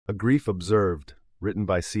A Grief Observed, written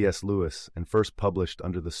by C.S. Lewis and first published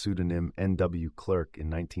under the pseudonym N.W. Clerk in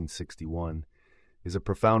 1961, is a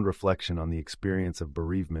profound reflection on the experience of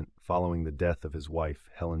bereavement following the death of his wife,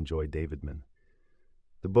 Helen Joy Davidman.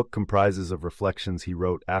 The book comprises of reflections he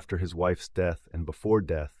wrote after his wife's death and before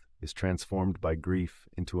death is transformed by grief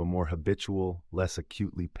into a more habitual, less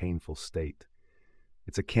acutely painful state.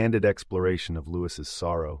 It's a candid exploration of Lewis's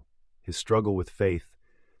sorrow, his struggle with faith,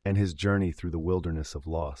 and his journey through the wilderness of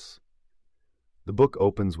loss. The book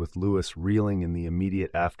opens with Lewis reeling in the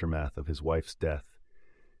immediate aftermath of his wife's death.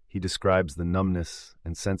 He describes the numbness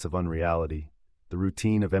and sense of unreality, the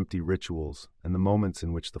routine of empty rituals, and the moments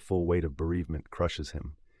in which the full weight of bereavement crushes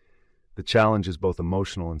him. The challenge is both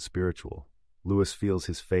emotional and spiritual. Lewis feels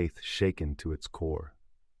his faith shaken to its core.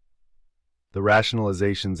 The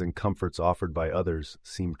rationalizations and comforts offered by others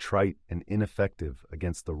seem trite and ineffective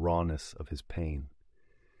against the rawness of his pain.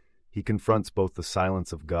 He confronts both the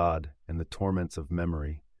silence of God and the torments of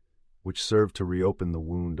memory, which serve to reopen the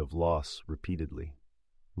wound of loss repeatedly.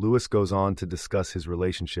 Lewis goes on to discuss his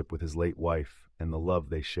relationship with his late wife and the love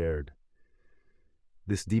they shared.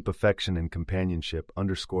 This deep affection and companionship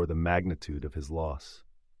underscore the magnitude of his loss.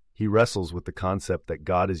 He wrestles with the concept that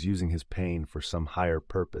God is using his pain for some higher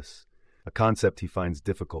purpose, a concept he finds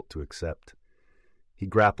difficult to accept. He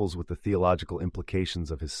grapples with the theological implications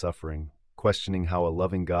of his suffering, questioning how a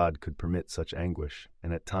loving God could permit such anguish,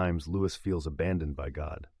 and at times Lewis feels abandoned by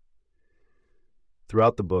God.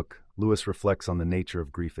 Throughout the book, Lewis reflects on the nature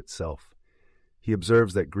of grief itself. He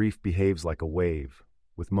observes that grief behaves like a wave,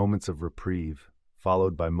 with moments of reprieve,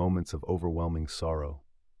 followed by moments of overwhelming sorrow.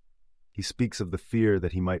 He speaks of the fear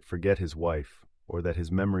that he might forget his wife, or that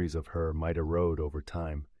his memories of her might erode over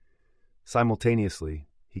time. Simultaneously,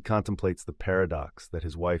 he contemplates the paradox that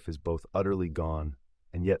his wife is both utterly gone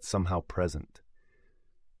and yet somehow present,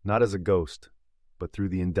 not as a ghost, but through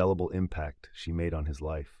the indelible impact she made on his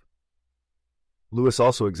life. Lewis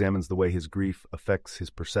also examines the way his grief affects his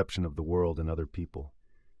perception of the world and other people.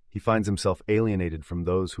 He finds himself alienated from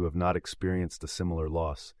those who have not experienced a similar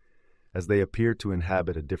loss, as they appear to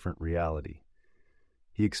inhabit a different reality.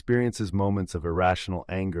 He experiences moments of irrational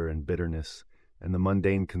anger and bitterness, and the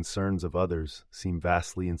mundane concerns of others seem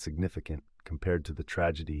vastly insignificant compared to the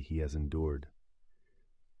tragedy he has endured.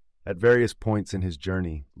 At various points in his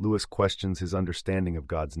journey, Lewis questions his understanding of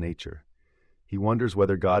God's nature. He wonders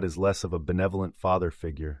whether God is less of a benevolent father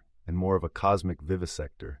figure and more of a cosmic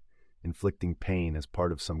vivisector, inflicting pain as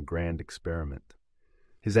part of some grand experiment.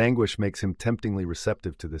 His anguish makes him temptingly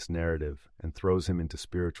receptive to this narrative and throws him into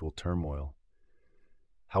spiritual turmoil.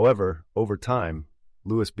 However, over time,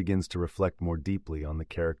 Lewis begins to reflect more deeply on the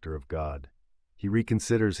character of God. He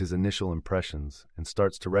reconsiders his initial impressions and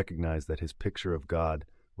starts to recognize that his picture of God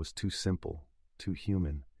was too simple, too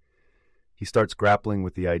human. He starts grappling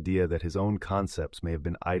with the idea that his own concepts may have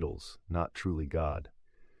been idols, not truly God.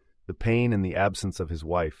 The pain and the absence of his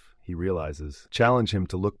wife, he realizes, challenge him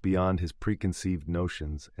to look beyond his preconceived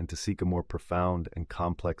notions and to seek a more profound and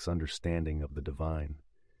complex understanding of the divine.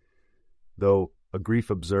 Though A Grief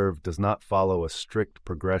Observed does not follow a strict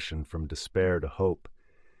progression from despair to hope,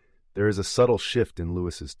 there is a subtle shift in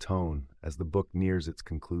Lewis's tone as the book nears its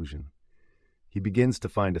conclusion. He begins to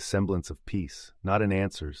find a semblance of peace, not in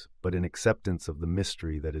answers, but in acceptance of the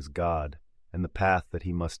mystery that is God and the path that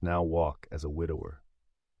he must now walk as a widower.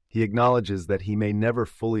 He acknowledges that he may never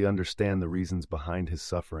fully understand the reasons behind his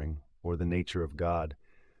suffering or the nature of God,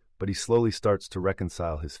 but he slowly starts to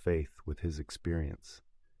reconcile his faith with his experience.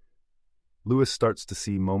 Lewis starts to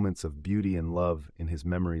see moments of beauty and love in his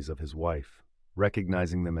memories of his wife,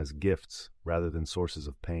 recognizing them as gifts rather than sources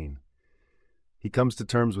of pain. He comes to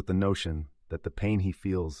terms with the notion that the pain he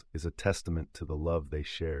feels is a testament to the love they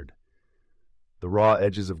shared. The raw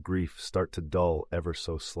edges of grief start to dull ever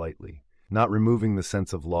so slightly, not removing the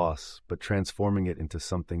sense of loss, but transforming it into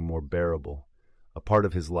something more bearable, a part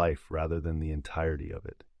of his life rather than the entirety of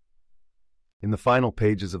it. In the final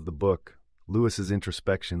pages of the book, Lewis's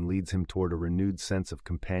introspection leads him toward a renewed sense of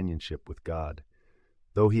companionship with God.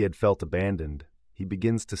 Though he had felt abandoned, he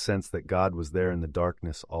begins to sense that God was there in the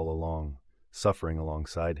darkness all along, suffering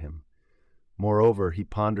alongside him. Moreover, he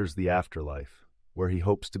ponders the afterlife, where he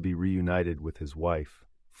hopes to be reunited with his wife,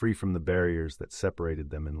 free from the barriers that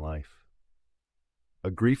separated them in life.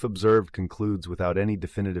 A Grief Observed concludes without any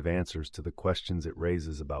definitive answers to the questions it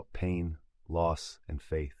raises about pain, loss, and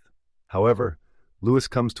faith. However, Lewis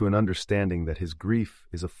comes to an understanding that his grief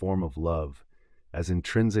is a form of love, as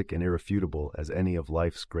intrinsic and irrefutable as any of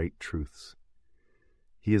life's great truths.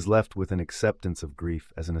 He is left with an acceptance of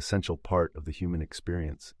grief as an essential part of the human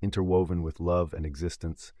experience, interwoven with love and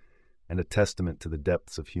existence, and a testament to the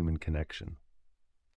depths of human connection.